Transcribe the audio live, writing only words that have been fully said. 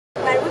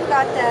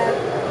got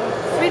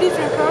 3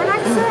 different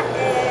products.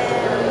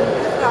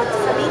 We've got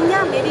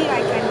Famiglia, maybe you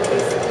can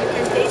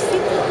taste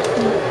it.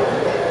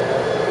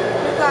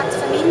 We've got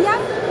Famiglia,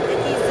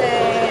 that is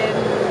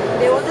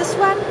the oldest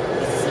one.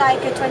 This is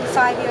like a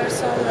 25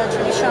 years old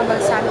traditional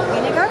balsamic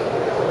vinegar.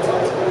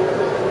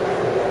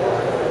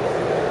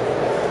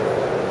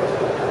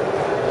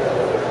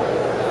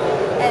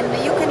 And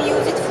you can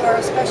use it for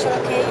a special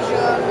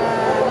occasion,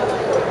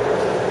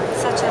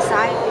 such as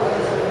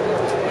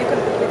you can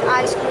put with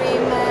ice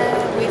cream,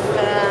 with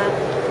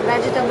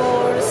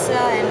vegetables,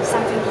 and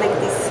something like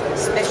this.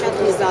 Special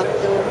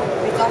risotto.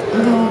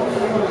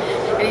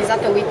 A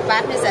risotto with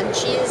parmesan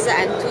cheese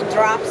and 2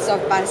 drops of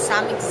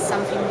balsamic,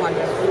 something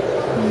wonderful.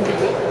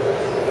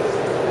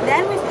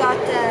 Then we've got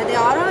the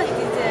Oro. It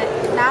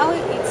is now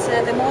it's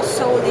the most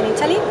sold in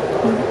Italy.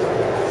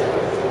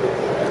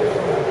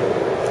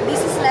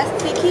 This is less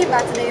sticky,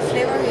 but the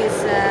flavor is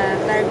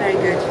very, very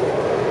good.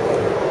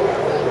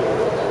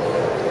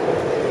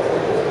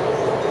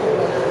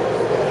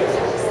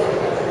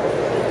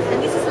 And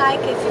this is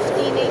like a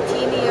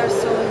 15-18 years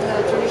old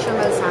traditional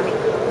balsamic.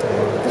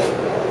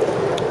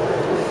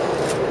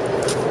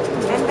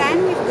 And then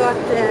we've got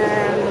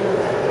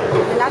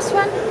the last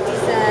one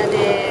is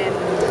the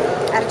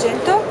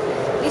Argento.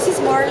 This is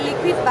more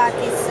liquid, but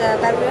it's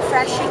very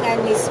refreshing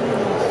and it's